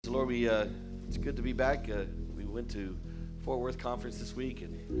the Lord. It's good to be back. We went to Fort Worth Conference this week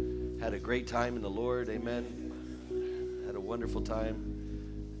and had a great time in the Lord. Amen. Had a wonderful time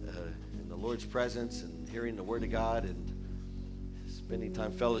in the Lord's presence and hearing the Word of God and spending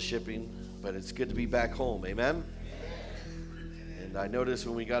time fellowshipping. But it's good to be back home. Amen. And I noticed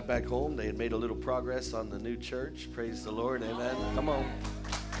when we got back home, they had made a little progress on the new church. Praise the Lord. Amen. Come on.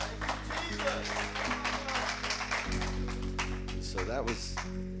 So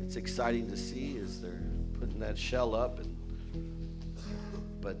it's exciting to see as they're putting that shell up.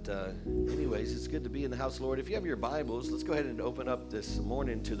 But anyways, it's good to be in the house of the Lord. If you have your Bibles, let's go ahead and open up this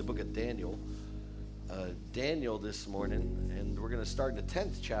morning to the book of Daniel. Daniel this morning, and we're going to start the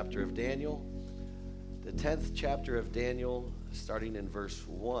 10th chapter of Daniel. The 10th chapter of Daniel, starting in verse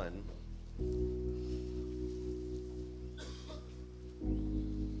 1.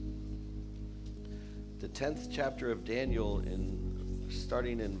 The 10th chapter of Daniel,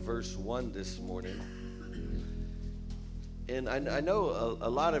 starting in verse 1 this morning. And I know a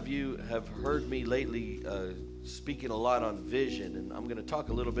lot of you have heard me lately speaking a lot on vision, and I'm going to talk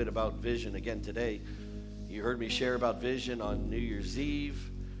a little bit about vision again today. You heard me share about vision on New Year's Eve.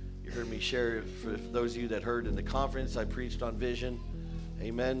 You heard me share, for those of you that heard in the conference, I preached on vision.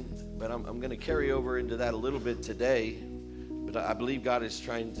 Amen. But I'm going to carry over into that a little bit today. But I believe God is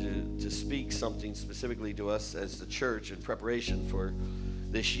trying to speak something specifically to us as the church in preparation for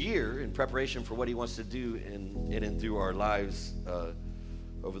this year, in preparation for what he wants to do in and through our lives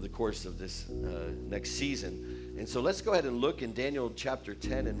over the course of this next season. And so let's go ahead and look in Daniel chapter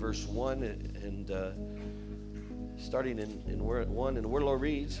 10 and verse 1 and starting in 1, and the word of the Lord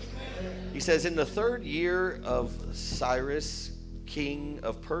reads, he says, "In the 3rd year of Cyrus, king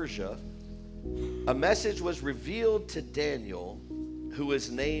of Persia, a message was revealed to Daniel, who was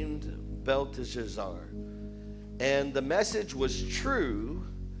named Belteshazzar. And the message was true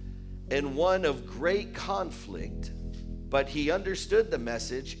and one of great conflict, but he understood the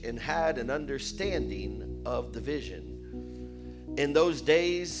message and had an understanding of the vision. In those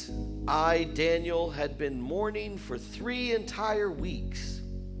days, I, Daniel, had been mourning for 3 entire weeks.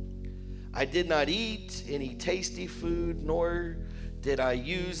 I did not eat any tasty food, nor did I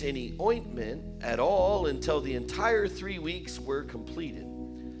use any ointment at all until the entire 3 weeks were completed.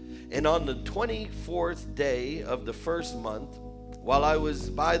 And on the 24th day of the 1st month, while I was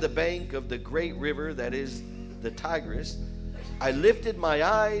by the bank of the great river that is the Tigris, I lifted my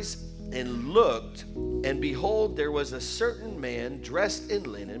eyes and looked, and behold, there was a certain man dressed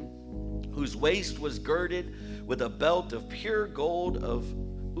in linen, whose waist was girded with a belt of pure gold of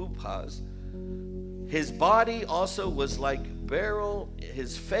Uphaz. His body also was like beryl,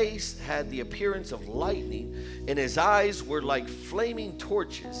 his face had the appearance of lightning, and his eyes were like flaming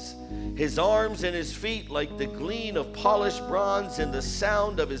torches. His arms and his feet like the gleam of polished bronze, and the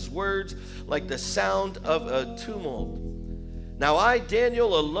sound of his words like the sound of a tumult. Now I,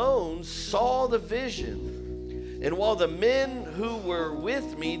 Daniel, alone saw the vision, and while the men who were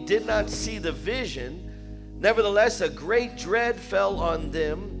with me did not see the vision, nevertheless a great dread fell on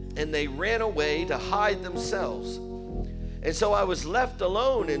them, and they ran away to hide themselves. And so I was left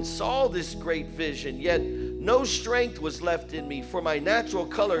alone and saw this great vision, yet no strength was left in me, for my natural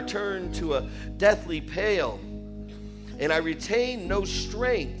color turned to a deathly pale, and I retained no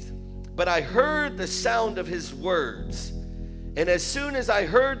strength. But I heard the sound of his words, and as soon as I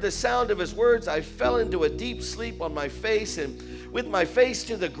heard the sound of his words, I fell into a deep sleep on my face, and with my face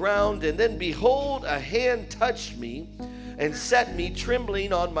to the ground. And then behold, a hand touched me and set me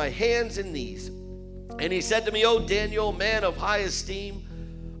trembling on my hands and knees. And he said to me, O Daniel, man of high esteem,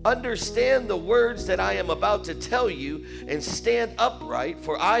 understand the words that I am about to tell you, and stand upright,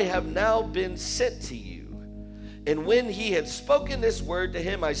 for I have now been sent to you. And when he had spoken this word to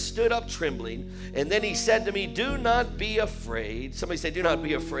him, I stood up trembling. And then he said to me, do not be afraid. Somebody say, do not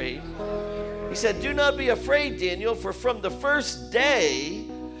be afraid. He said, do not be afraid, Daniel, for from the first day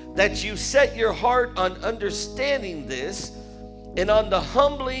that you set your heart on understanding this, and on the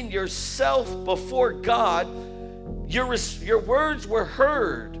humbling yourself before God, your words were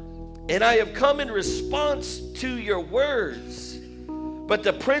heard, and I have come in response to your words. But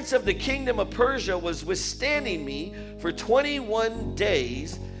the prince of the kingdom of Persia was withstanding me for 21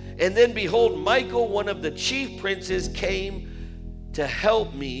 days, and then behold, Michael, one of the chief princes, came to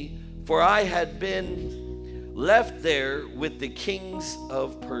help me, for I had been left there with the kings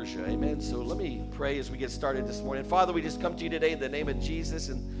of Persia. Amen. So let me pray as we get started this morning. Father, we just come to you today in the name of Jesus,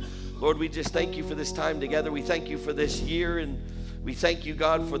 and Lord, we just thank you for this time together. We thank you for this year and We thank you,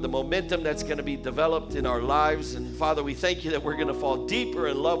 God, for the momentum that's going to be developed in our lives. And Father, we thank you that we're going to fall deeper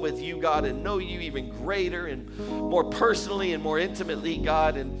in love with you, God, and know you even greater and more personally and more intimately,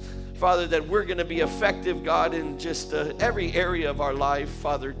 God. And Father, that we're going to be effective, God, in just every area of our life,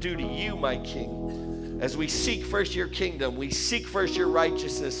 Father, due to you, my King. As we seek first your kingdom, we seek first your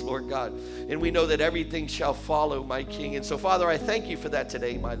righteousness, Lord God. And we know that everything shall follow, my King. And so, Father, I thank you for that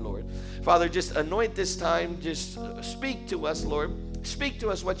today, my Lord. Father, just anoint this time. Just speak to us, Lord. Speak to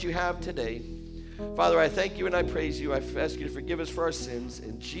us what you have today. Father, I thank you and I praise you. I ask you to forgive us for our sins.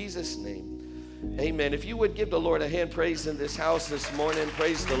 In Jesus' name, amen. If you would give the Lord a hand praise in this house this morning.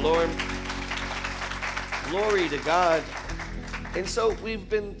 Praise the Lord. Glory to God. And so we've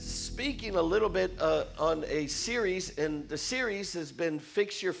been speaking a little bit on a series, and the series has been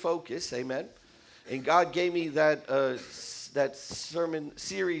Fix Your Focus, amen. And God gave me that sermon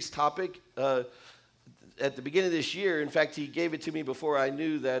series topic at the beginning of this year. In fact, he gave it to me before I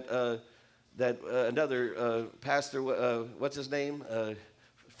knew that another pastor, what's his name,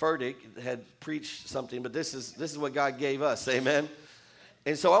 Furtick, had preached something. But this is what God gave us, amen.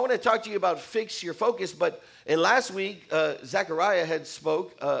 And so I want to talk to you about fix your focus. But in last week, Zechariah had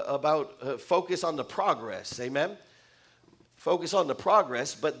spoke about focus on the progress. Amen? Focus on the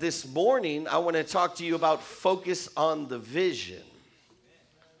progress. But this morning, I want to talk to you about focus on the vision.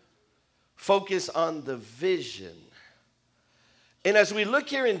 Focus on the vision. And as we look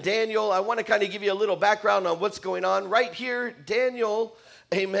here in Daniel, I want to kind of give you a little background on what's going on. Right here, Daniel,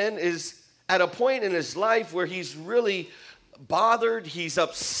 amen, is at a point in his life where he's really bothered, he's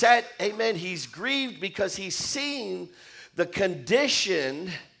upset, amen. He's grieved because he's seen the condition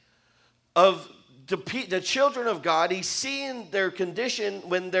of the children of God. He's seen their condition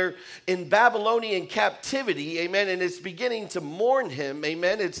when they're in Babylonian captivity, amen. And it's beginning to mourn him,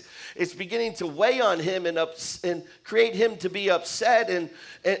 amen. It's beginning to weigh on him and create him to be upset. And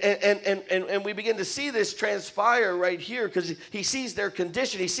we begin to see this transpire right here because he sees their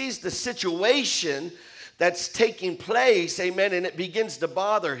condition. He sees the situation that's taking place, amen, and it begins to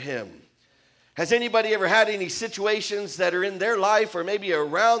bother him. Has anybody ever had any situations that are in their life or maybe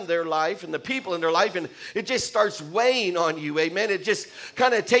around their life and the people in their life, and it just starts weighing on you, amen? It just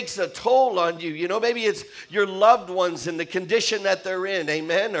kind of takes a toll on you. You know, maybe it's your loved ones and the condition that they're in,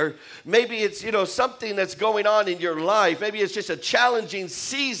 amen? Or maybe it's, you know, something that's going on in your life. Maybe it's just a challenging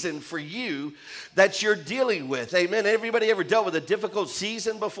season for you that you're dealing with, amen? Everybody ever dealt with a difficult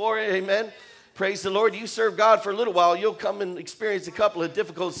season before, amen? Praise the Lord. You serve God for a little while, you'll come and experience a couple of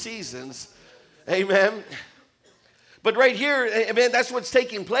difficult seasons. Amen. But right here, amen, that's what's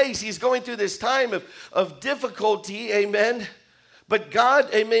taking place. He's going through this time of difficulty, amen. But God,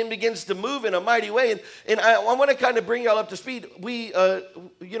 amen, begins to move in a mighty way. And I want to kind of bring y'all up to speed. We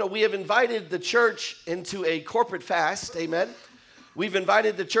have invited the church into a corporate fast, amen. We've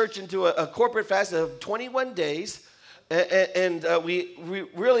invited the church into a corporate fast of 21 days. And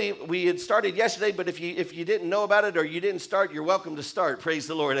we had started yesterday, but if you didn't know about it or you didn't start, you're welcome to start. Praise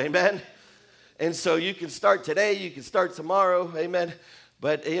the Lord, amen. And so you can start today, you can start tomorrow, amen.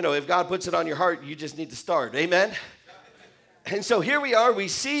 But, you know, if God puts it on your heart, you just need to start, amen. And so here we are, we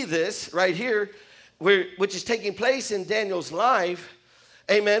see this right here, which is taking place in Daniel's life,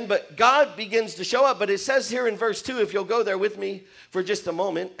 amen. But God begins to show up. But it says here in verse 2, if you'll go there with me for just a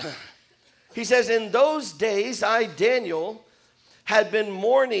moment, he says, in those days, I, Daniel, had been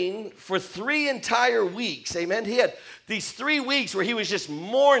mourning for 3 entire weeks, amen. He had these 3 weeks where he was just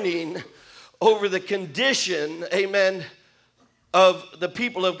mourning over the condition, amen, of the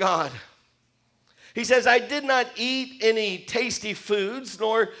people of God. He says, I did not eat any tasty foods,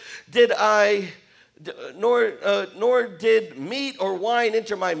 nor did meat or wine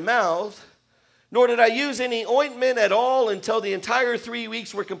enter my mouth, nor did I use any ointment at all until the entire 3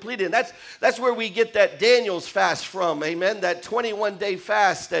 weeks were completed. And that's where we get that Daniel's fast from, amen, that 21-day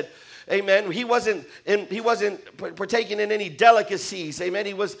fast that, amen, he wasn't partaking in any delicacies, amen.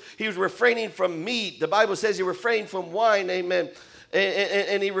 He was refraining from meat. The Bible says he refrained from wine, amen,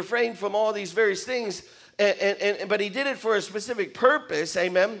 and he refrained from all these various things, but he did it for a specific purpose,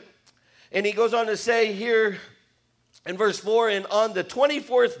 amen. And he goes on to say here in verse 4, and on the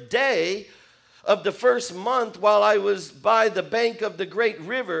 24th day of the first month, while I was by the bank of the great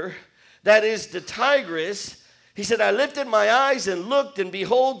river, that is the Tigris, he said, I lifted my eyes and looked, and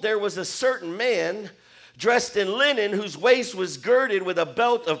behold, there was a certain man dressed in linen, whose waist was girded with a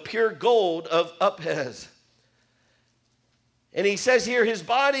belt of pure gold of Upaz. And he says here, his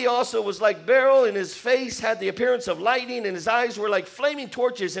body also was like beryl, and his face had the appearance of lightning, and his eyes were like flaming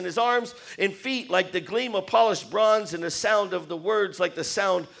torches, and his arms and feet like the gleam of polished bronze, and the sound of the words like the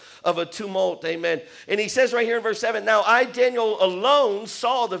sound of a tumult. Amen. And he says right here in verse 7, now I, Daniel, alone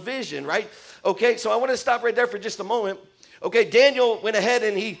saw the vision, right? Okay, so I want to stop right there for just a moment. Okay, Daniel went ahead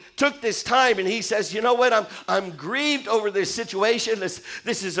and he took this time and he says, you know what, I'm grieved over this situation. This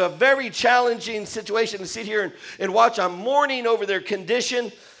is a very challenging situation to sit here and watch. I'm mourning over their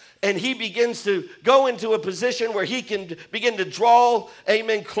condition. And he begins to go into a position where he can begin to draw,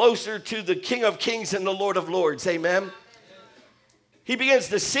 amen, closer to the King of Kings and the Lord of Lords, amen. He begins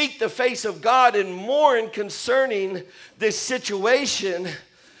to seek the face of God and mourn concerning this situation.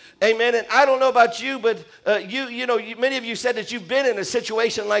 Amen. And I don't know about you, but many of you said that you've been in a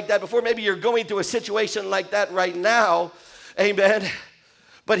situation like that before. Maybe you're going through a situation like that right now. Amen.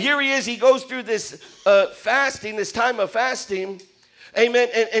 But here he is. He goes through this fasting, this time of fasting. Amen.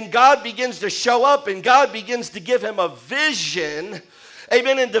 And God begins to show up, and God begins to give him a vision.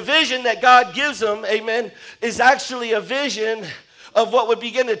 Amen. And the vision that God gives him, amen, is actually a vision of what would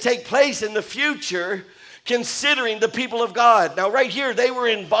begin to take place in the future, considering the people of God. Now, right here, they were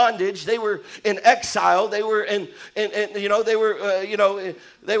in bondage. They were in exile. They were they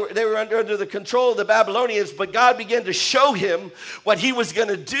were under the control of the Babylonians. But God began to show him what he was going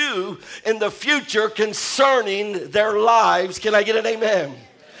to do in the future concerning their lives. Can I get an amen?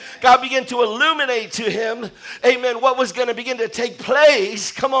 God began to illuminate to him, amen, what was going to begin to take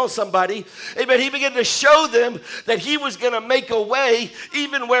place. Come on, somebody. Amen. He began to show them that he was going to make a way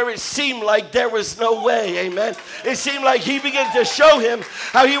even where it seemed like there was no way. Amen. It seemed like he began to show him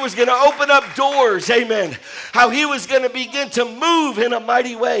how he was going to open up doors. Amen. How he was going to begin to move in a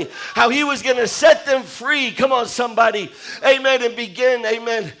mighty way. How he was going to set them free. Come on, somebody. Amen. And begin,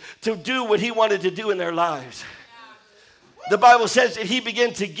 amen, to do what he wanted to do in their lives. The Bible says that he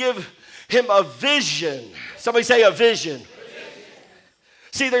began to give him a vision. Somebody say a vision.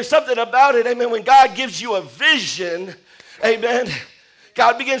 See, there's something about it, amen, when God gives you a vision, amen,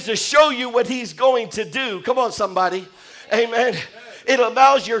 God begins to show you what he's going to do. Come on, somebody. Amen. It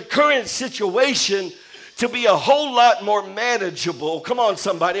allows your current situation to be a whole lot more manageable. Come on,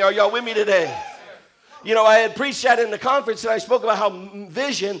 somebody. Are y'all with me today? You know, I had preached that in the conference, and I spoke about how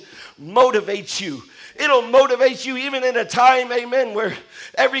vision motivates you. It'll motivate you even in a time, amen, where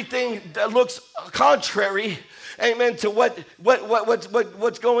everything looks contrary, amen, to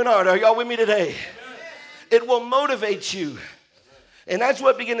what's going on. Are y'all with me today? It will motivate you. And that's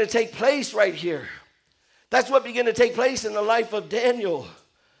what began to take place right here. That's what began to take place in the life of Daniel.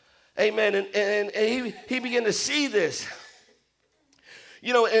 Amen. And he began to see this.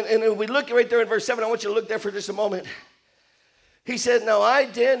 You know, and we look right there in verse 7. I want you to look there for just a moment. He said, now I,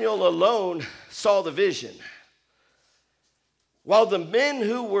 Daniel, alone saw the vision, while the men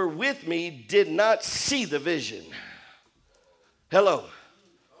who were with me did not see the vision. Hello.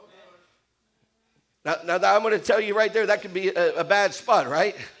 Now I'm going to tell you right there, that could be a bad spot,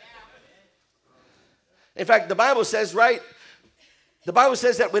 right? In fact, the Bible says, right? The Bible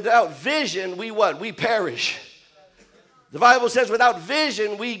says that without vision, we what? We perish. The Bible says without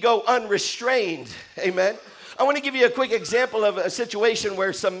vision, we go unrestrained. Amen. I want to give you a quick example of a situation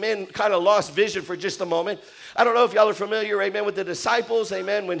where some men kind of lost vision for just a moment. I don't know if y'all are familiar, amen, with the disciples,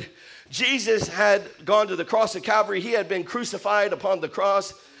 amen. When Jesus had gone to the cross of Calvary, he had been crucified upon the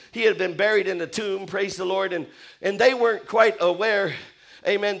cross. He had been buried in the tomb, praise the Lord. And they weren't quite aware,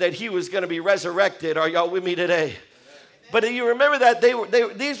 amen, that he was going to be resurrected. Are y'all with me today? But you remember that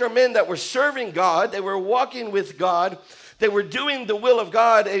these are men that were serving God. They were walking with God. They were doing the will of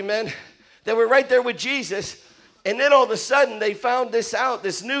God, amen. They were right there with Jesus. And then all of a sudden, they found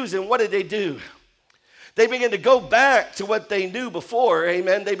this news, and what did they do? They began to go back to what they knew before,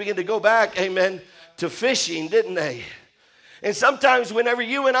 amen. They began to go back, amen, to fishing, didn't they? And sometimes whenever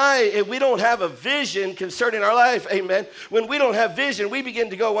you and I, if we don't have a vision concerning our life, amen, when we don't have vision, we begin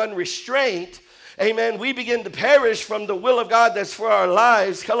to go unrestrained. Amen. We begin to perish from the will of God that's for our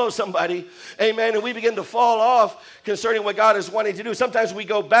lives. Hello, somebody. Amen. And we begin to fall off concerning what God is wanting to do. Sometimes we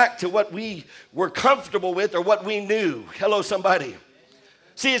go back to what we were comfortable with or what we knew. Hello, somebody.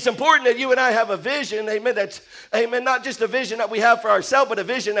 See, it's important that you and I have a vision, amen, that's, amen, not just a vision that we have for ourselves, but a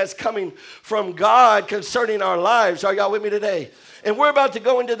vision that's coming from God concerning our lives. Are y'all with me today? And we're about to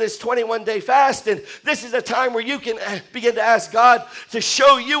go into this 21-day fast, and this is a time where you can begin to ask God to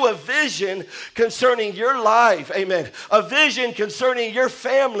show you a vision concerning your life, amen, a vision concerning your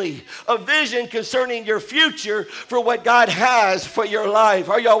family, a vision concerning your future for what God has for your life.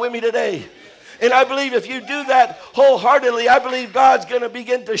 Are y'all with me today? And I believe if you do that wholeheartedly, I believe God's going to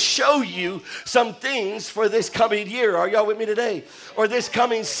begin to show you some things for this coming year. Are y'all with me today? Or this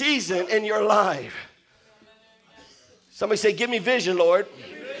coming season in your life. Somebody say, give me vision, Lord.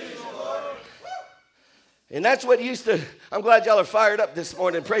 And that's what used to, I'm glad y'all are fired up this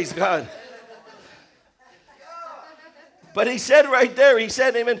morning. Praise God. But he said right there, he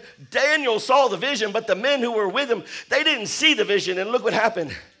said, amen, Daniel saw the vision, but the men who were with him, they didn't see the vision. And look what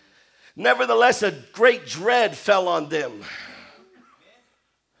happened. Nevertheless, a great dread fell on them.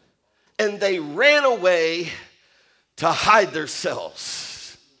 And they ran away to hide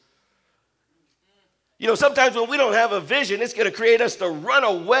themselves. You know, sometimes when we don't have a vision, it's going to create us to run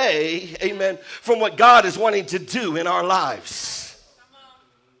away, amen, from what God is wanting to do in our lives.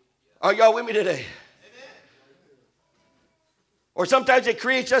 Are y'all with me today? Or sometimes it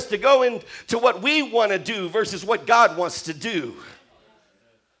creates us to go into what we want to do versus what God wants to do.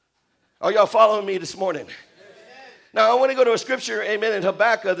 Are y'all following me this morning? Now, I want to go to a scripture, amen, in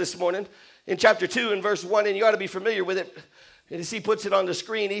Habakkuk this morning, in chapter 2 and verse 1, and you ought to be familiar with it. And as he puts it on the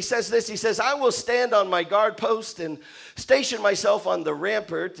screen, he says this, he says, I will stand on my guard post and station myself on the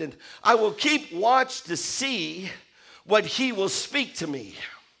rampart, and I will keep watch to see what he will speak to me.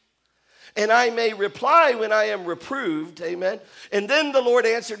 And I may reply when I am reproved, amen. And then the Lord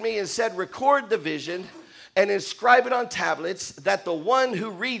answered me and said, record the vision and inscribe it on tablets, that the one who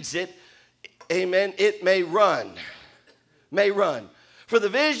reads it, amen, it may run. May run. For the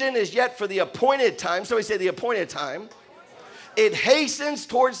vision is yet for the appointed time. Somebody say the appointed time. It hastens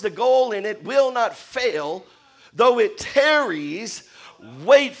towards the goal and it will not fail. Though it tarries,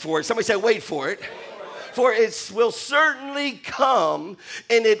 wait for it. Somebody say wait for it. For it will certainly come,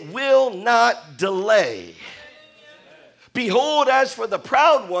 and it will not delay. Behold, as for the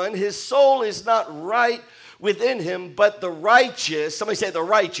proud one, his soul is not right within him, but the righteous, somebody say the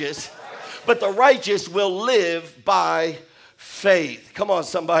righteous, but the righteous will live by faith. Come on,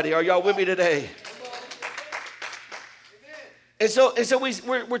 somebody. Are y'all with me today? And so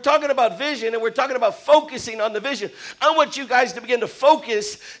we're talking about vision, and we're talking about focusing on the vision. I want you guys to begin to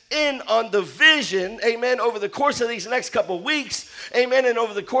focus in on the vision, amen, over the course of these next couple of weeks, amen, and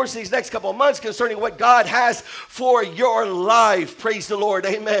over the course of these next couple of months concerning what God has for your life. Praise the Lord,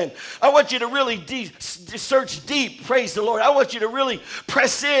 amen. I want you to really search deep, praise the Lord. I want you to really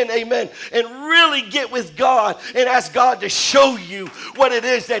press in, amen, and really get with God and ask God to show you what it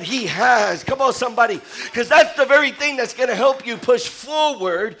is that he has. Come on, somebody, because that's the very thing that's going to help you push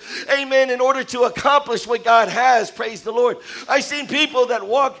forward, amen, in order to accomplish what God has, praise the Lord. I've seen people that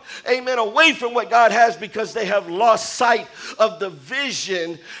walk, amen, away from what God has because they have lost sight of the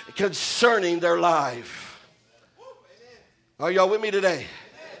vision concerning their life. Are y'all with me today?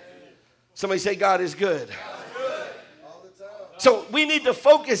 Somebody say God is good. So we need to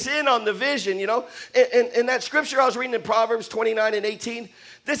focus in on the vision, you know. In that scripture I was reading in Proverbs 29 and 18,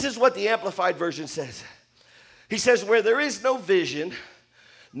 this is what the Amplified Version says. He says, where there is no vision,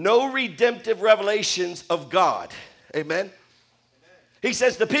 no redemptive revelations of God. Amen. He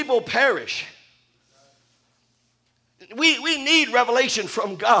says the people perish. We need revelation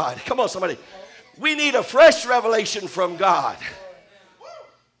from God. Come on, somebody. We need a fresh revelation from God.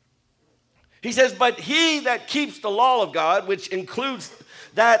 He says, but he that keeps the law of God, which includes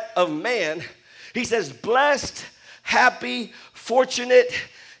that of man, he says, blessed, happy, fortunate,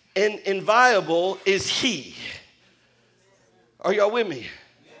 and inviolable is he. Are y'all with me?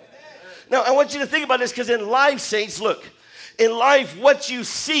 Now, I want you to think about this, because in life, saints, look, in life, what you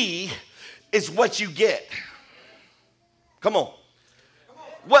see is what you get. Come on.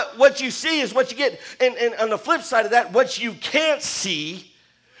 What you see is what you get. And on the flip side of that, what you can't see,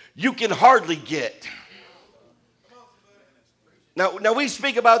 you can hardly get. Now we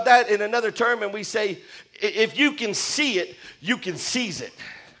speak about that in another term, and we say, if you can see it, you can seize it.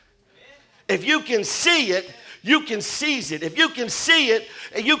 If you can see it, you can seize it. If you can see it,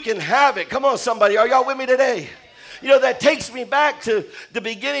 you can have it. Come on, somebody. Are y'all with me today? You know, that takes me back to the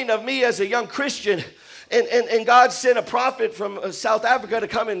beginning of me as a young Christian. And God sent a prophet from South Africa to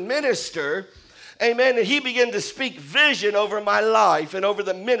come and minister. Amen. And he began to speak vision over my life and over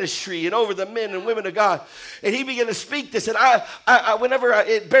the ministry and over the men and women of God. And he began to speak this. And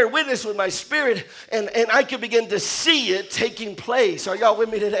it bear witness with my spirit, and I could begin to see it taking place. Are y'all with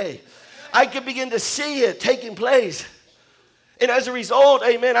me today? I could begin to see it taking place. And as a result,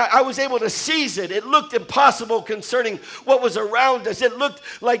 amen, I was able to seize it. It looked impossible concerning what was around us. It looked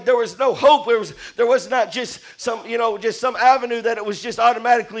like there was no hope. There was not just some avenue that it was just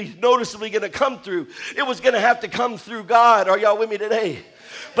automatically, noticeably going to come through. It was going to have to come through God. Are y'all with me today?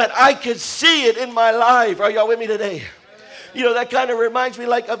 But I could see it in my life. Are y'all with me today? You know, that kind of reminds me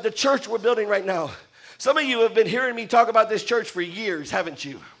like of the church we're building right now. Some of you have been hearing me talk about this church for years, haven't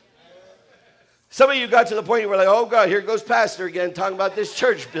you? Some of you got to the point where you're like, oh God, here goes Pastor again talking about this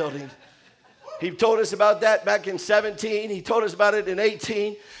church building. He told us about that back in 17. He told us about it in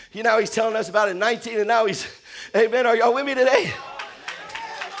 18. Now he's telling us about it in 19. And now he's, amen, are y'all with me today?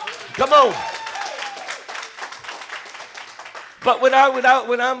 Come on. But when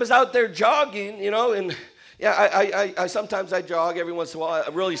I was out there jogging, you know, and yeah, I sometimes I jog every once in a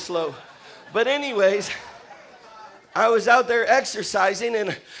while, really slow. But anyways, I was out there exercising,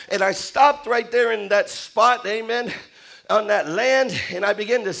 and I stopped right there in that spot, amen, on that land, and I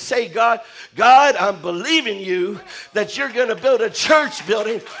began to say, God, I'm believing you that you're going to build a church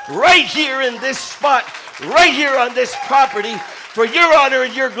building right here in this spot, right here on this property, for your honor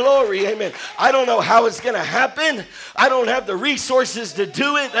and your glory, amen. I don't know how it's going to happen. I don't have the resources to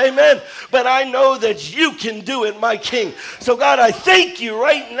do it, amen. But I know that you can do it, my King. So God, I thank you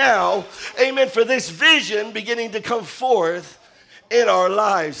right now, amen, for this vision beginning to come forth in our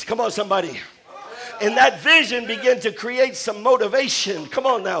lives. Come on, somebody. And that vision began to create some motivation. Come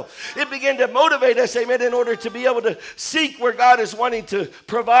on now. It began to motivate us, amen, in order to be able to seek where God is wanting to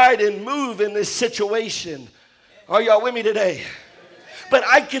provide and move in this situation. Are y'all with me today? But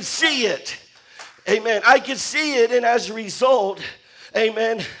I could see it. Amen. I could see it, and as a result,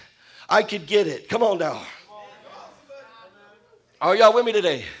 amen, I could get it. Come on now. Are y'all with me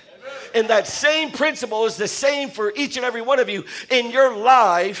today? And that same principle is the same for each and every one of you in your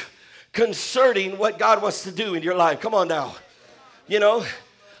life concerning what God wants to do in your life. Come on now. You know,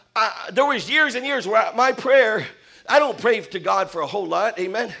 there was years and years where my prayer, I don't pray to God for a whole lot.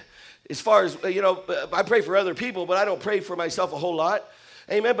 Amen. As far as, you know, I pray for other people, but I don't pray for myself a whole lot.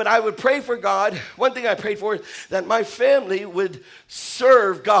 Amen. But I would pray for God. One thing I prayed for is that my family would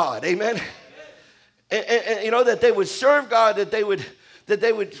serve God. Amen. And you know, that they would serve God, that they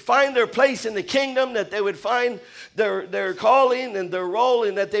would find their place in the kingdom, that they would find their calling and their role,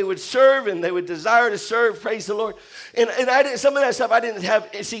 and that they would serve and they would desire to serve. Praise the Lord. And some of that stuff I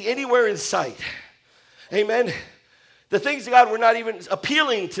didn't see anywhere in sight. Amen. The things of God were not even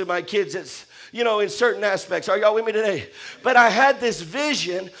appealing to my kids. It's, you know, in certain aspects. Are y'all with me today? But I had this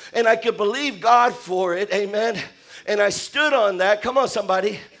vision, and I could believe God for it. Amen. And I stood on that. Come on,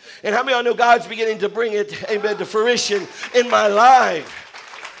 somebody. And how many of y'all know God's beginning to bring it, amen, to fruition in my life?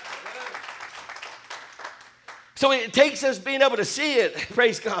 So it takes us being able to see it.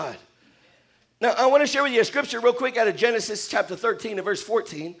 Praise God. Now, I want to share with you a scripture real quick out of Genesis chapter 13 and verse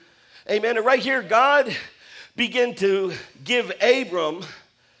 14. Amen. And right here, God began to give Abram,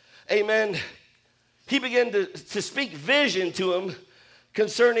 amen, he began to speak vision to him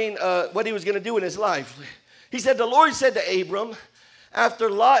concerning what he was going to do in his life. He said, the Lord said to Abram, after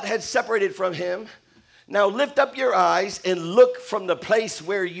Lot had separated from him, now lift up your eyes and look from the place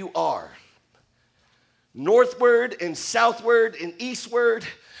where you are, northward and southward and eastward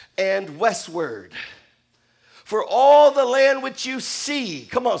and westward. For all the land which you see,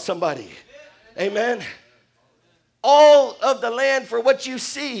 come on somebody, amen, all of the land for what you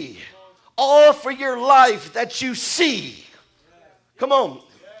see, all for your life that you see. Come on.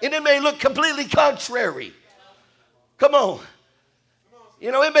 And it may look completely contrary. Come on.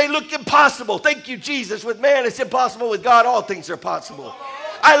 You know, it may look impossible. Thank you, Jesus. With man, it's impossible. With God, all things are possible.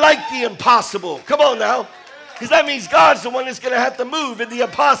 I like the impossible. Come on now. Because that means God's the one that's going to have to move in the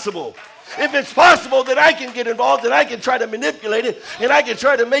impossible. If it's possible, then I can get involved and I can try to manipulate it and I can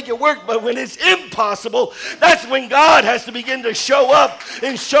try to make it work. But when it's impossible, that's when God has to begin to show up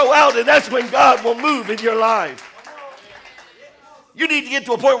and show out, and that's when God will move in your life. You need to get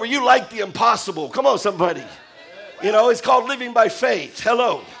to a point where you like the impossible. Come on, somebody. You know, it's called living by faith.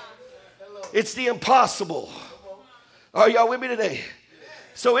 Hello. It's the impossible. Are y'all with me today?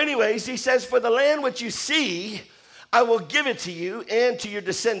 So anyways, he says, for the land which you see, I will give it to you and to your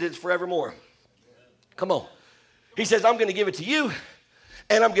descendants forevermore. Come on. He says, I'm going to give it to you,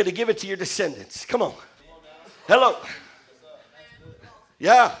 and I'm going to give it to your descendants. Come on. Hello.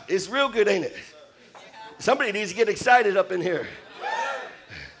 Yeah, it's real good, ain't it? Somebody needs to get excited up in here.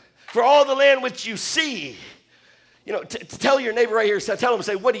 For all the land which you see. You know, tell your neighbor right here, tell him,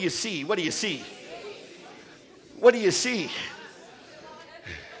 say, what do you see? What do you see? What do you see?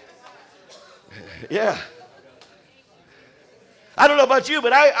 Yeah. I don't know about you,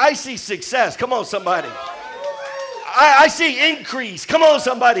 but I see success. Come on, somebody. I see increase. Come on,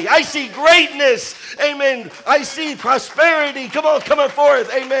 somebody. I see greatness. Amen. I see prosperity. Come on, coming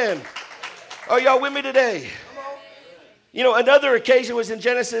forth. Amen. Are y'all with me today? You know, another occasion was in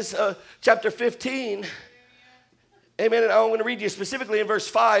Genesis chapter 15. Amen. And I'm going to read you specifically in verse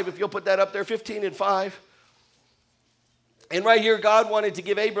 5, if you'll put that up there, 15 and 5. And right here, God wanted to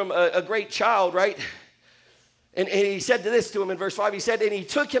give Abram a great child, right? And he said this to him in verse 5. He said, and he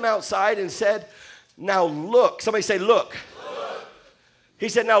took him outside and said, now look. Somebody say, look. Look. He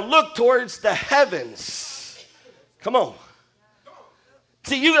said, now look towards the heavens. Come on.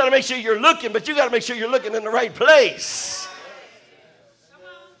 See, you got to make sure you're looking, but you got to make sure you're looking in the right place.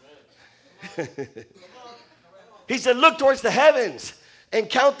 He said, look towards the heavens and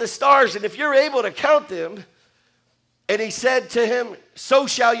count the stars. And if you're able to count them, and he said to him, so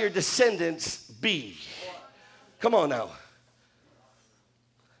shall your descendants be. Come on now.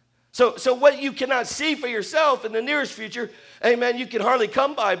 So what you cannot see for yourself in the nearest future, amen, you can hardly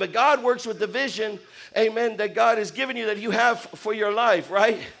come by. But God works with the vision, amen, that God has given you, that you have for your life,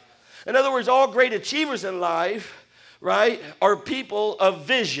 right? In other words, all great achievers in life, right, are people of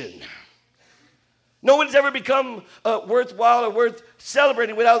vision. No one's ever become worthwhile or worth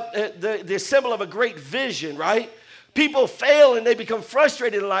celebrating without the symbol of a great vision, right? People fail and they become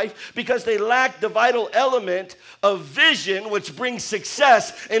frustrated in life because they lack the vital element of vision, which brings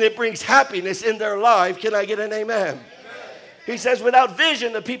success and it brings happiness in their life. Can I get an amen? He says, without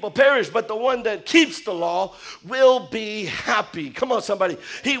vision, the people perish, but the one that keeps the law will be happy. Come on, somebody.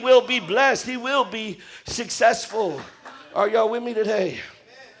 He will be blessed. He will be successful. Are y'all with me today?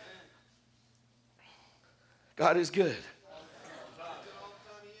 God is good.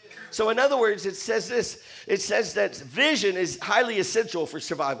 So in other words, it says this. It says that vision is highly essential for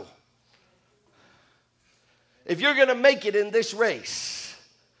survival. If you're going to make it in this race,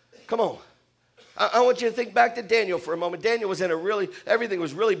 come on. I want you to think back to Daniel for a moment. Daniel was in everything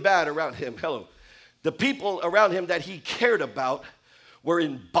was really bad around him. Hello. The people around him that he cared about were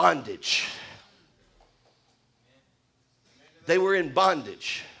in bondage. They were in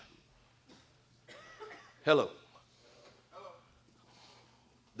bondage. Hello.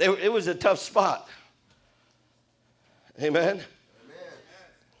 It was a tough spot. Amen. Amen.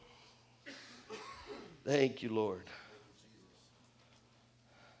 Thank you, Lord.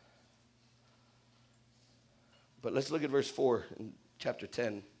 But let's look at verse 4 in chapter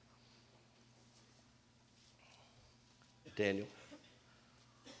 10. Daniel.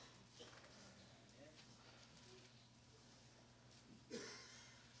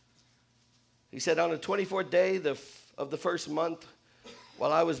 He said, on the 24th day of the first month,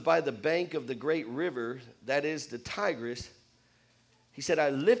 while I was by the bank of the great river, that is the Tigris, he said,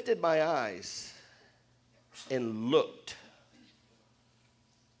 I lifted my eyes and looked.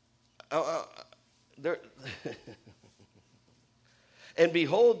 And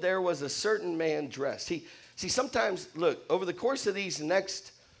behold, there was a certain man dressed. See, sometimes, look, over the course of these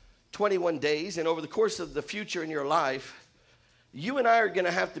next 21 days and over the course of the future in your life, you and I are going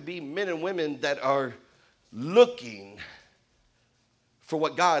to have to be men and women that are looking for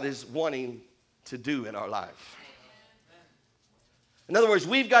what God is wanting to do in our life. In other words,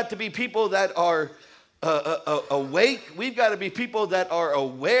 we've got to be people that are awake. We've got to be people that are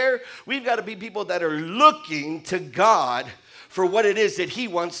aware. We've got to be people that are looking to God for what it is that he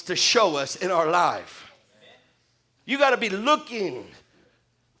wants to show us in our life. You got to be looking.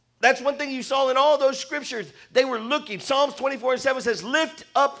 That's one thing you saw in all those scriptures. They were looking. Psalms 24:7 says, lift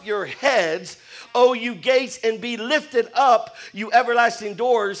up your heads, O you gates, and be lifted up, you everlasting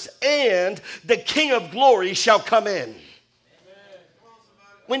doors, and the King of glory shall come in. Amen.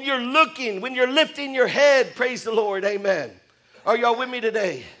 When you're looking, when you're lifting your head, praise the Lord, amen. Are y'all with me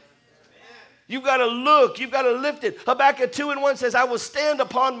today? You've got to look. You've got to lift it. Habakkuk 2:1 says, I will stand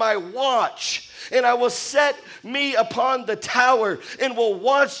upon my watch, and I will set me upon the tower, and will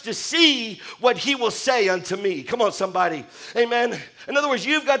watch to see what he will say unto me. Come on, somebody. Amen. In other words,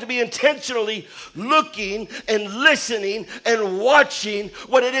 you've got to be intentionally looking and listening and watching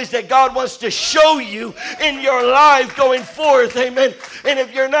what it is that God wants to show you in your life going forth. Amen. And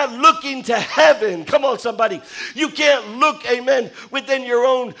if you're not looking to heaven, come on, somebody, you can't look, amen, within your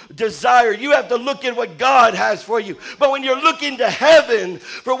own desire. You have to look at what God has for you. But when you're looking to heaven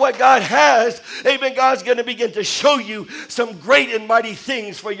for what God has, amen, God's going to begin to show you some great and mighty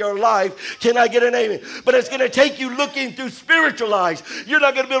things for your life. Can I get an amen? But it's going to take you looking through spiritual eyes. You're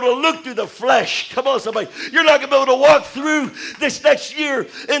not going to be able to look through the flesh. Come on, somebody. You're not going to be able to walk through this next year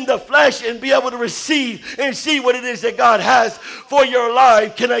in the flesh and be able to receive and see what it is that God has for your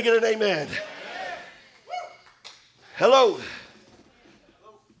life. Can I get an amen? Hello.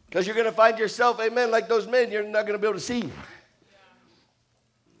 Because you're going to find yourself, amen, like those men, you're not going to be able to see.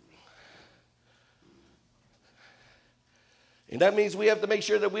 And that means we have to make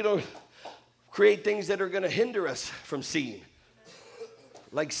sure that we don't create things that are going to hinder us from seeing.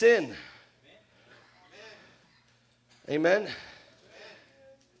 Like sin. Amen.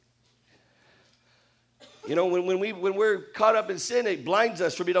 You know, when we're caught up in sin, it blinds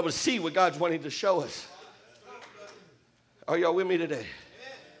us from being able to see what God's wanting to show us. Are y'all with me today?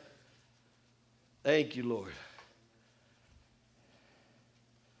 Thank you, Lord.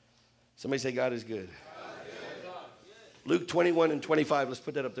 Somebody say God is good. Luke 21 and 25. Let's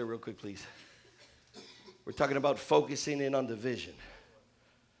put that up there real quick, please. We're talking about focusing in on the vision.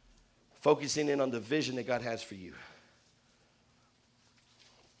 Focusing in on the vision that God has for you.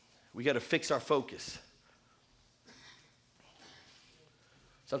 We got to fix our focus.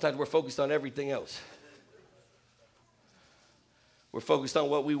 Sometimes we're focused on everything else. We're focused on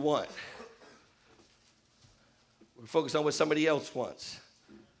what we want. We're focused on what somebody else wants.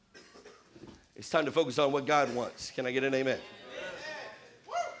 It's time to focus on what God wants. Can I get an amen?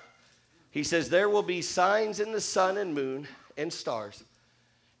 He says, there will be signs in the sun and moon and stars,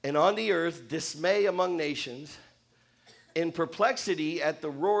 and on the earth dismay among nations, in perplexity at the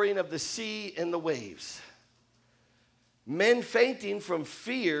roaring of the sea and the waves. Men fainting from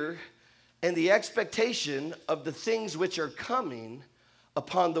fear and the expectation of the things which are coming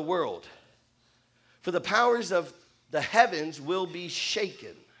upon the world. For the powers of the heavens will be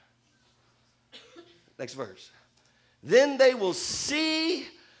shaken. Next verse. Then they will see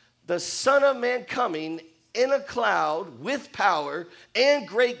the Son of Man coming in a cloud with power and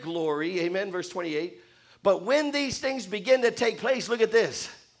great glory. Amen. Verse 28. But when these things begin to take place, look at this.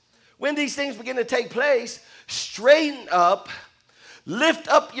 When these things begin to take place, straighten up, lift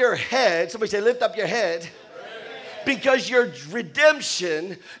up your head. Somebody say, lift up your head. Because your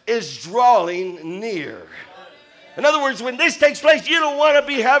redemption is drawing near. In other words, when this takes place, you don't want to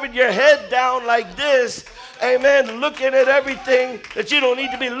be having your head down like this. Amen. Looking at everything that you don't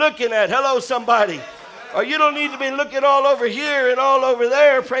need to be looking at. Hello, somebody. Or you don't need to be looking all over here and all over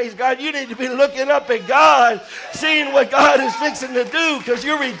there. Praise God. You need to be looking up at God, seeing what God is fixing to do, because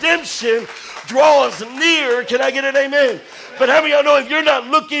your redemption draws near. Can I get an amen? But how many of y'all know if you're not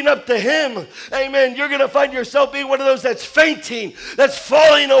looking up to him, amen, you're going to find yourself being one of those that's fainting, that's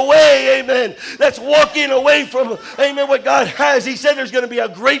falling away, amen, that's walking away from, amen, what God has. He said there's going to be a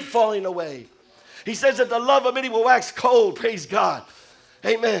great falling away. He says that the love of many will wax cold. Praise God.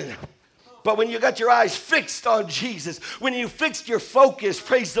 Amen. But when you got your eyes fixed on Jesus, when you fixed your focus,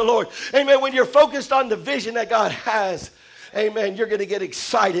 praise the Lord, amen, when you're focused on the vision that God has, amen, you're going to get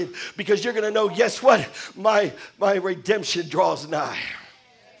excited because you're going to know, guess what? My redemption draws nigh.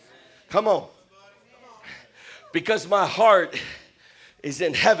 Come on. Because my heart is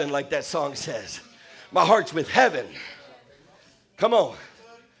in heaven, like that song says. My heart's with heaven. Come on.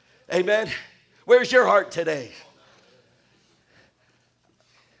 Amen. Where's your heart today?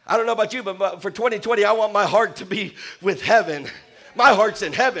 I don't know about you, but for 2020, I want my heart to be with heaven. My heart's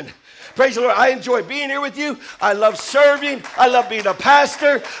in heaven. Praise the Lord. I enjoy being here with you. I love serving. I love being a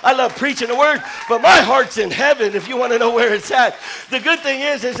pastor. I love preaching the word. But my heart's in heaven, if you want to know where it's at. The good thing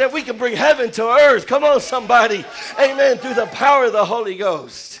is that we can bring heaven to earth. Come on, somebody. Amen. Through the power of the Holy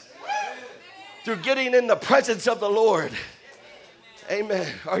Ghost. Through getting in the presence of the Lord. Amen.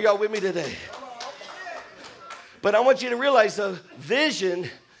 Are y'all with me today? But I want you to realize the vision,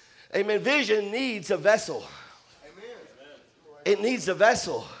 amen, vision needs a vessel. It needs a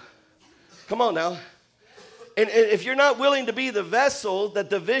vessel. Come on now. And if you're not willing to be the vessel that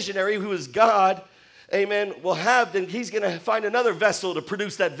the visionary, who is God, amen, will have, then he's going to find another vessel to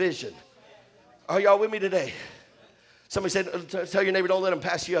produce that vision. Are y'all with me today? Somebody said, tell your neighbor, don't let him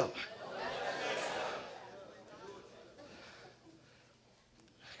pass you up.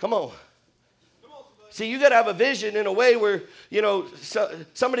 Come on. See, you got to have a vision in a way where, you know,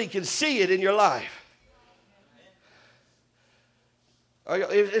 somebody can see it in your life.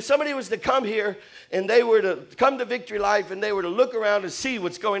 If somebody was to come here and they were to come to Victory Life and they were to look around and see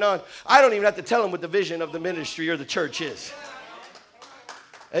what's going on, I don't even have to tell them what the vision of the ministry or the church is.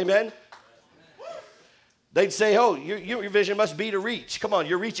 Amen. They'd say, oh, your vision must be to reach. Come on,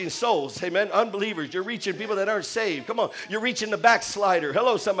 you're reaching souls. Amen. Unbelievers. You're reaching people that aren't saved. Come on, you're reaching the backslider.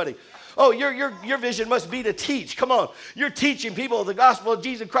 Hello, somebody. Oh, your vision must be to teach. Come on. You're teaching people the gospel of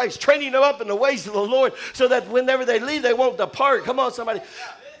Jesus Christ, training them up in the ways of the Lord so that whenever they leave, they won't depart. Come on, somebody.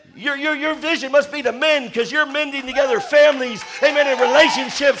 Your vision must be to mend, because you're mending together families, amen, and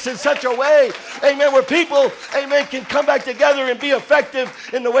relationships in such a way, amen, where people, amen, can come back together and be effective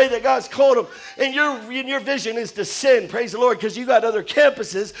in the way that God's called them. And your vision is to send, praise the Lord, because you got other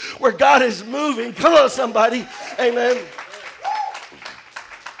campuses where God is moving. Come on, somebody. Amen.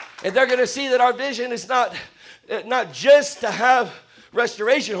 And they're going to see that our vision is not just to have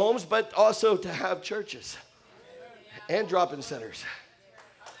restoration homes, but also to have churches and drop-in centers.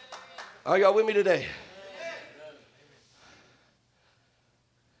 Are y'all with me today?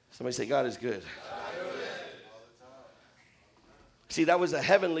 Somebody say, God is good. See, that was a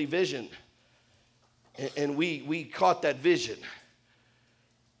heavenly vision. And we caught that vision.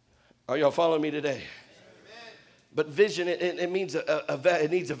 Are y'all following me today? Amen. But vision, it means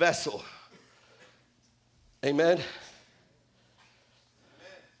it needs a vessel. Amen.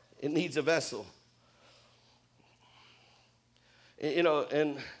 It needs a vessel. You know,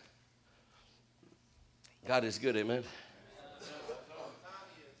 and God is good, amen.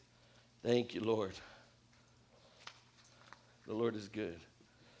 Thank you, Lord. The Lord is good.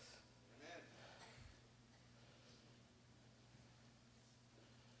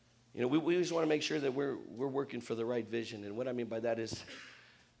 You know, we just want to make sure that we're working for the right vision. And what I mean by that is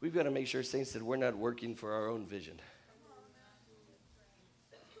we've got to make sure, saints, that we're not working for our own vision.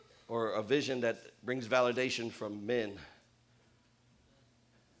 Or a vision that brings validation from men.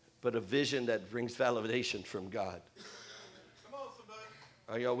 But a vision that brings validation from God. Come on, somebody.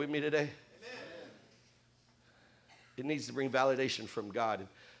 Are y'all with me today? Amen. It needs to bring validation from God.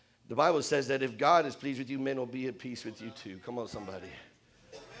 The Bible says that if God is pleased with you, men will be at peace with you too. Come on, somebody.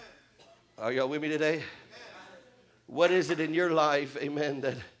 Are y'all with me today? Amen. What is it in your life, amen,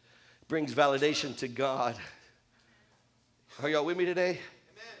 that brings validation to God? Are y'all with me today? Amen.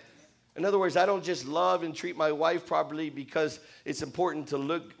 In other words, I don't just love and treat my wife properly because it's important to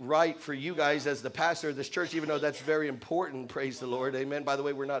look right for you guys as the pastor of this church, even though that's very important, praise the Lord, amen. By the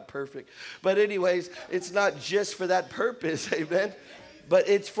way, we're not perfect. But anyways, it's not just for that purpose, amen. But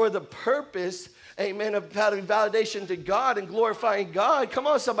it's for the purpose, amen, of having validation to God and glorifying God. Come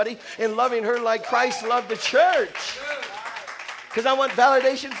on, somebody. And loving her like Christ loved the church. Because I want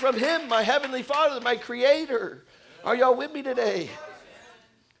validation from him, my heavenly Father, my creator. Are y'all with me today?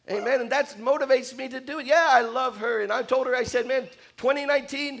 Amen. And that motivates me to do it. Yeah, I love her. And I told her, I said, man,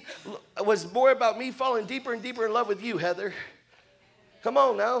 2019 was more about me falling deeper and deeper in love with you, Heather. Come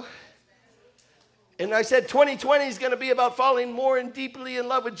on now. And I said 2020 is going to be about falling more and deeply in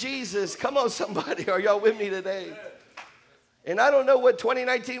love with Jesus. Come on, somebody. Are y'all with me today? And I don't know what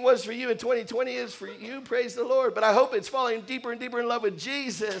 2019 was for you and 2020 is for you. Praise the Lord. But I hope it's falling deeper and deeper in love with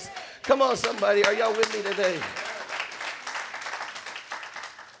Jesus. Come on, somebody. Are y'all with me today?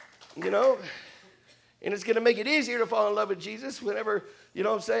 You know? And it's going to make it easier to fall in love with Jesus whenever, you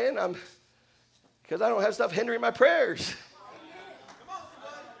know what I'm saying? Because I don't have stuff hindering my prayers.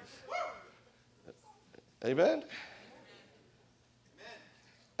 Amen? Amen.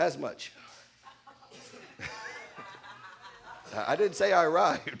 As much. I didn't say I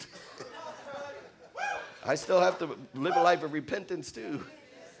arrived. I still have to live a life of repentance too.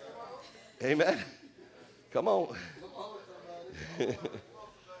 Amen? Come on.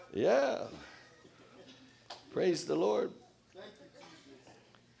 Yeah. Praise the Lord.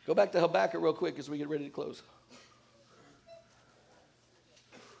 Go back to Habakkuk real quick as we get ready to close.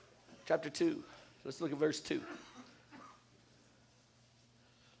 Chapter 2. Let's look at verse 2.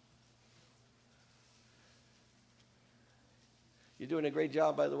 You're doing a great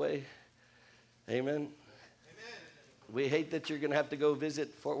job, by the way. Amen. Amen. We hate that you're going to have to go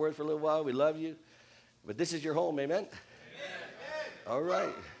visit Fort Worth for a little while. We love you. But this is your home. Amen. Amen. All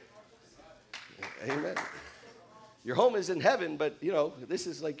right. Amen. Your home is in heaven, but, you know, this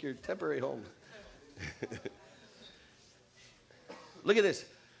is like your temporary home. Look at this.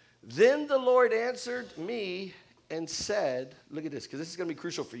 Then the Lord answered me and said, look at this, because this is going to be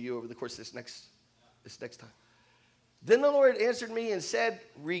crucial for you over the course of this next time. Then the Lord answered me and said,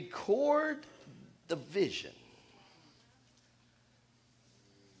 record the vision.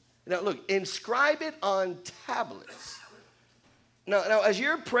 Now, look, inscribe it on tablets. Now, as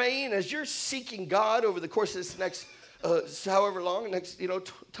you're praying, as you're seeking God over the course of this next, however long, next,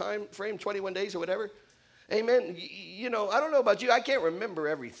 time frame, 21 days or whatever, amen. You know, I don't know about you. I can't remember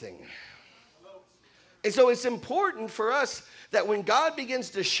everything. And so it's important for us that when God begins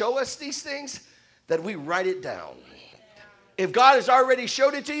to show us these things, that we write it down. If God has already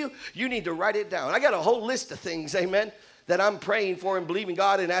showed it to you, you need to write it down. I got a whole list of things, amen, that I'm praying for and believing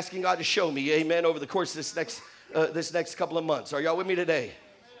God and asking God to show me, amen, over the course of this next couple of months. Are y'all with me today?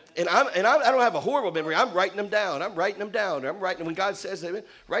 And I don't have a horrible memory. I'm writing them down. I'm writing when God says, amen,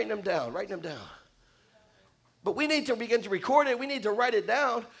 writing them down. But we need to begin to record it. We need to write it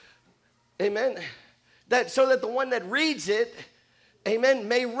down. Amen. So that the one that reads it, amen,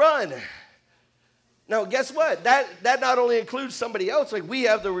 may run. Now, guess what? That not only includes somebody else. Like we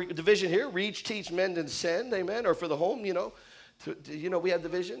have the division here, reach, teach, mend, and send, amen. Or for the home, we have the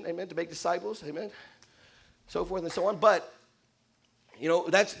vision, amen, to make disciples, amen. So forth and so on. But,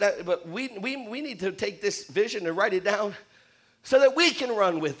 but we need to take this vision and write it down so that we can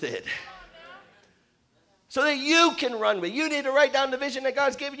run with it. so that you can run with. You need to write down the vision that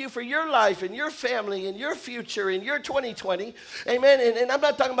God's given you for your life and your family and your future and your 2020. Amen. And I'm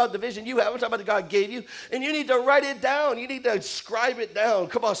not talking about the vision you have. I'm talking about the God gave you. And you need to write it down. You need to scribe it down.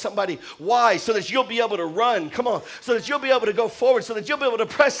 Come on, somebody. Why? So that you'll be able to run. Come on. So that you'll be able to go forward. So that you'll be able to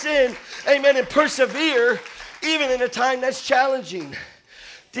press in. Amen. And persevere even in a time that's challenging.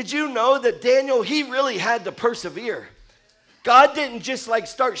 Did you know that Daniel, he really had to persevere? God didn't just like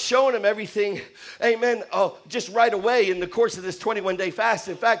start showing him everything, amen, just right away in the course of this 21-day fast.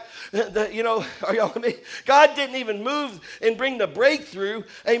 In fact, are y'all with me? God didn't even move and bring the breakthrough,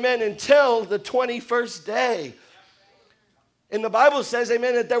 amen, until the 21st day. And the Bible says,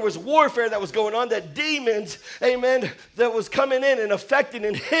 amen, that there was warfare that was going on, that demons, amen, that was coming in and affecting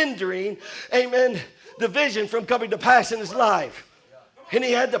and hindering, amen, the vision from coming to pass in his life. And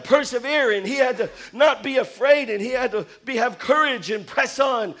he had to persevere, and he had to not be afraid, and he had to have courage and press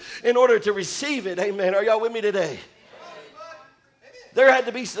on in order to receive it. Amen. Are y'all with me today? There had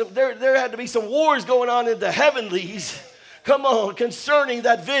to be some wars going on in the heavenlies. Come on, concerning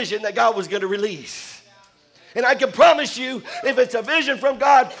that vision that God was going to release. And I can promise you, if it's a vision from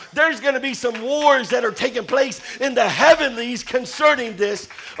God, there's going to be some wars that are taking place in the heavenlies concerning this.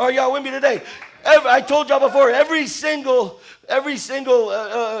 Are y'all with me today? I told y'all before, every single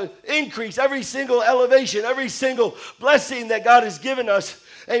increase, every single elevation, every single blessing that God has given us,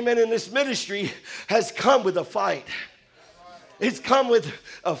 amen, in this ministry has come with a fight. It's come with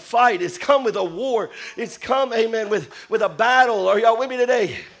a fight. It's come with a war. It's come, amen, with a battle. Are y'all with me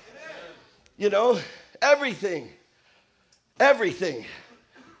today? You know, everything.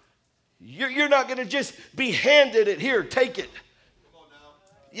 You're not going to just be handed it. Here, take it.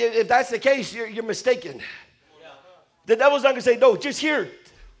 If that's the case, you're mistaken. The devil's not going to say, no, just here.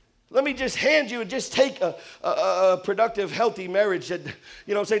 Let me just hand you and just take a productive, healthy marriage that,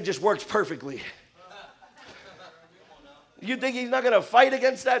 just works perfectly. You think he's not going to fight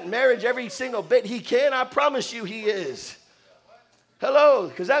against that marriage every single bit he can? I promise you he is. Hello,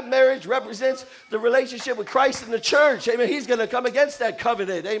 because that marriage represents the relationship with Christ and the church. Amen. He's going to come against that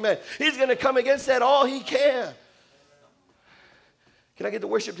covenant. Amen. He's going to come against that all he can. Can I get the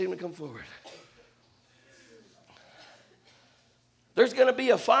worship team to come forward? There's going to be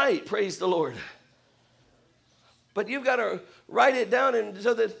a fight, praise the Lord. But you've got to write it down and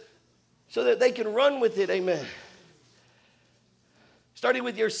so that they can run with it, amen. Starting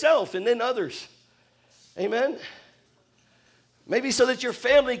with yourself and then others, amen. Maybe so that your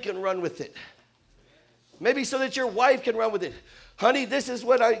family can run with it. Maybe so that your wife can run with it. Honey, this is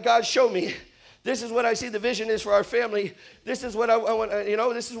what God showed me. This is what I see the vision is for our family. This is what I want,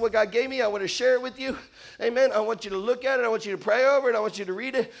 this is what God gave me. I want to share it with you. Amen. I want you to look at it. I want you to pray over it. I want you to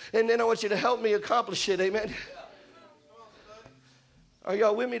read it. And then I want you to help me accomplish it. Amen. Are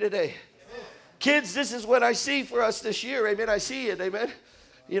y'all with me today? Kids, this is what I see for us this year. Amen. I see it. Amen.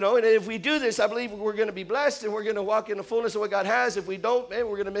 And if we do this, I believe we're going to be blessed and we're going to walk in the fullness of what God has. If we don't, man,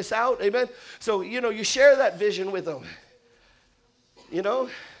 we're going to miss out. Amen. So, you share that vision with them.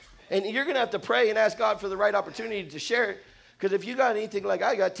 And you're going to have to pray and ask God for the right opportunity to share it. Because if you got anything like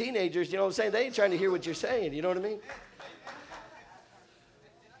I got teenagers, what I'm saying? They ain't trying to hear what you're saying. You know what I mean?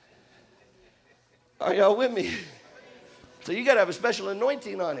 Are y'all with me? So you got to have a special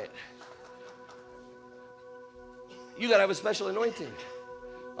anointing on it. You got to have a special anointing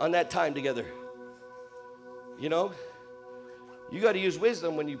on that time together. You got to use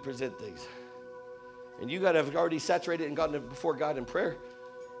wisdom when you present things. And you got to have already saturated and gotten before God in prayer.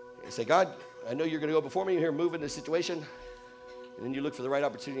 And say, God, I know you're going to go before me here, move in this situation. And then you look for the right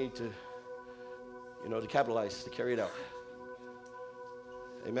opportunity to, to capitalize, to carry it out.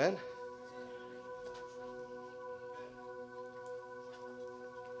 Amen?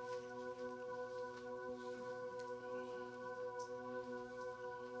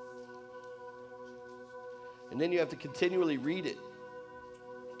 And then you have to continually read it.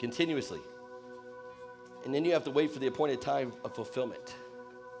 Continuously. And then you have to wait for the appointed time of fulfillment.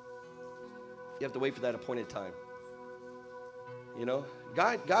 You have to wait for that appointed time.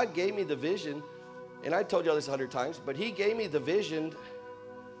 God gave me the vision, and I told you all this 100 times, but he gave me the vision.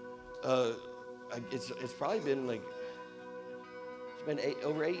 It's probably been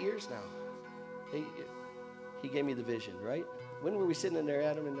over 8 years now. He gave me the vision, right? When were we sitting in there,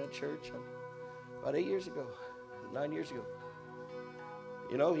 Adam, in that church? About 8 years ago, 9 years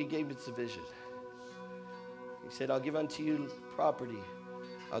ago. He gave us the vision. He said, I'll give unto you property.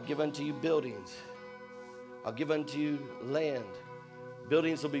 I'll give unto you buildings. I'll give unto you land.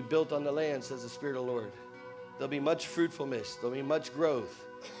 Buildings will be built on the land, says the Spirit of the Lord. There'll be much fruitfulness. There'll be much growth.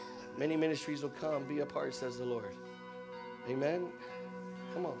 Many ministries will come, be a part, says the Lord. Amen?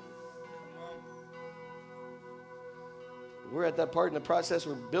 Come on. We're at that part in the process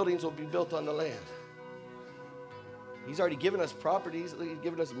where buildings will be built on the land. He's already given us properties. He's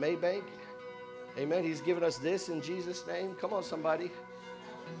given us Maybank. Amen. He's given us this in Jesus' name. Come on, somebody.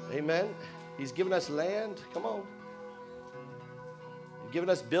 Amen. He's given us land. Come on. He's given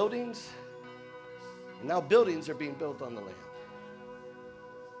us buildings. And now buildings are being built on the land.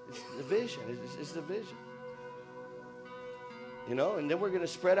 It's the vision. It's the vision. You know, and then we're going to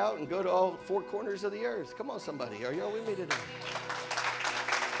spread out and go to all four corners of the earth. Come on, somebody. Are y'all with me today?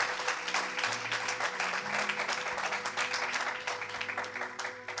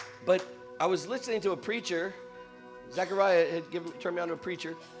 But I was listening to a preacher. Zechariah had turned me on to a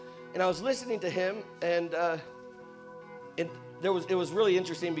preacher. And I was listening to him, and it was really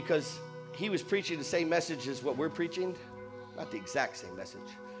interesting because he was preaching the same message as what we're preaching. Not the exact same message,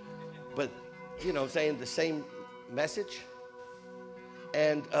 but, you know, saying the same message.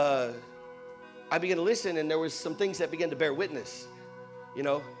 And I began to listen, and there was some things that began to bear witness, you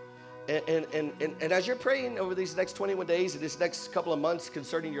know. And as you're praying over these next 21 days and this next couple of months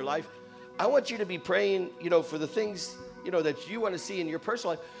concerning your life, I want you to be praying, you know, for the things, you know, that you want to see in your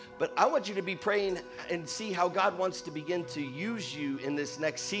personal life. But I want you to be praying and see how God wants to begin to use you in this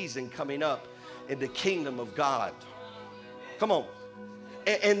next season coming up in the kingdom of God. Come on.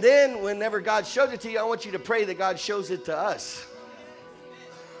 And then whenever God shows it to you, I want you to pray that God shows it to us,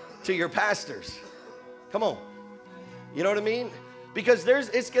 to your pastors. Come on. You know what I mean? Because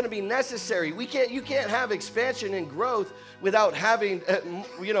it's going to be necessary. You can't have expansion and growth without having,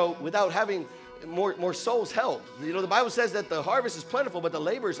 without having more souls helped. You know, the Bible says that the harvest is plentiful, but the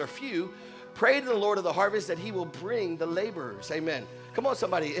laborers are few. Pray to the Lord of the harvest that he will bring the laborers. Amen. Come on,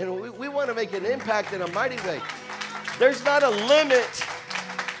 somebody. And we want to make an impact in a mighty way. There's not a limit.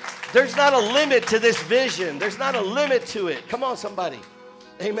 There's not a limit to this vision. There's not a limit to it. Come on, somebody.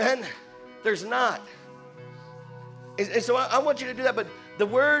 Amen. There's not. And so I want you to do that. But the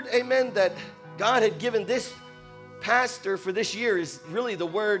word, amen, that God had given this pastor for this year is really the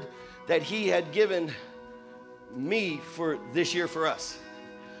word that he had given me for this year for us.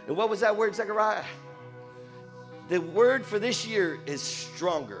 And what was that word, Zechariah? The word for this year is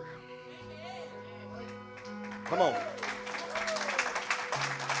stronger. Come on.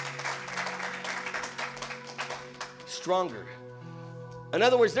 Stronger. In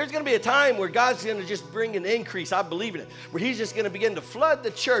other words, there's going to be a time where God's going to just bring an increase. I believe in it. Where he's just going to begin to flood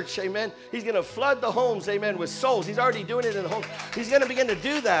the church, amen. He's going to flood the homes, amen, with souls. He's already doing it in the homes. He's going to begin to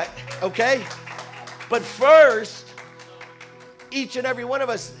do that, okay? But first, each and every one of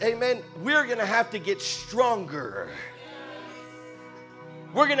us, amen, we're going to have to get stronger.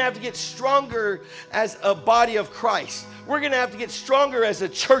 We're going to have to get stronger as a body of Christ. We're going to have to get stronger as a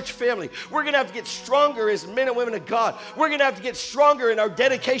church family. We're going to have to get stronger as men and women of God. We're going to have to get stronger in our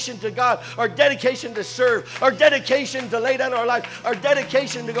dedication to God, our dedication to serve, our dedication to lay down our life, our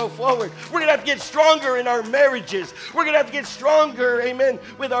dedication to go forward. We're going to have to get stronger in our marriages. We're going to have to get stronger, amen,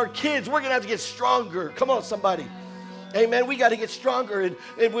 with our kids. We're going to have to get stronger. Come on, somebody. Amen. We got to get stronger.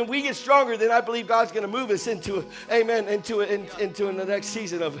 And when we get stronger, then I believe God's going to move us into the next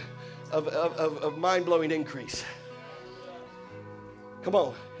season of mind-blowing increase. Come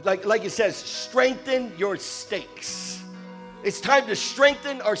on. Like it says, strengthen your stakes. It's time to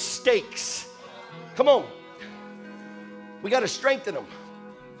strengthen our stakes. Come on. We got to strengthen them.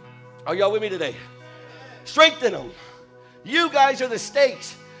 Are y'all with me today? Strengthen them. You guys are the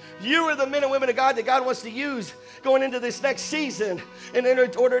stakes. You are the men and women of God that God wants to use going into this next season in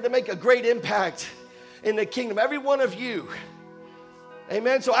order to make a great impact in the kingdom. Every one of you.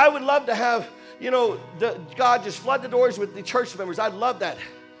 Amen. So I would love to have, God just flood the doors with the church members. I'd love that.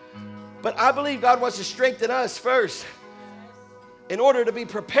 But I believe God wants to strengthen us first in order to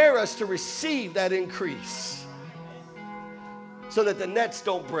prepare us to receive that increase so that the nets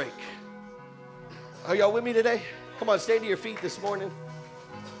don't break. Are y'all with me today? Come on, stand to your feet this morning.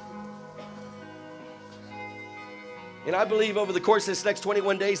 And I believe over the course of this next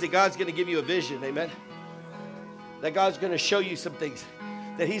 21 days that God's going to give you a vision, amen? That God's going to show you some things,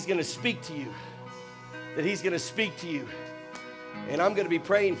 that he's going to speak to you, that he's going to speak to you. And I'm going to be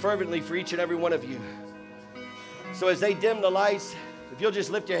praying fervently for each and every one of you. So as they dim the lights, if you'll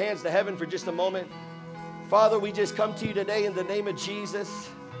just lift your hands to heaven for just a moment. Father, we just come to you today in the name of Jesus.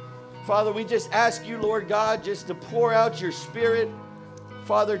 Father, we just ask you, Lord God, just to pour out your spirit.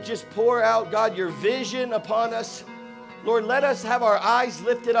 Father, just pour out, God, your vision upon us. Lord, let us have our eyes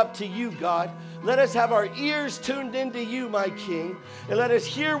lifted up to you, God. Let us have our ears tuned into you, my King, and let us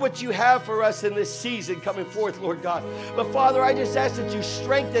hear what you have for us in this season coming forth, Lord God. But Father, I just ask that you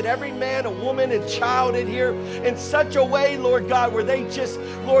strengthen every man, a woman, and child in here in such a way, Lord God, where they just,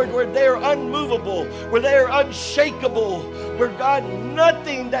 Lord, where they are unmovable, where they are unshakable, where, God,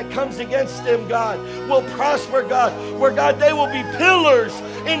 nothing that comes against them, God, will prosper, God, where, God, they will be pillars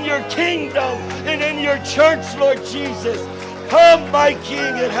in your kingdom and in your church, Lord Jesus. Come, my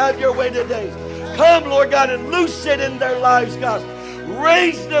King, and have your way today. Come, Lord God, and loose it in their lives, God.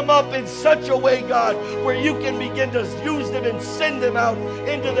 Raise them up in such a way, God, where you can begin to use them and send them out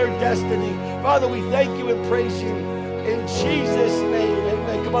into their destiny. Father, we thank you and praise you in Jesus' name.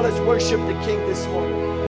 Amen. Come on, let's worship the King this morning.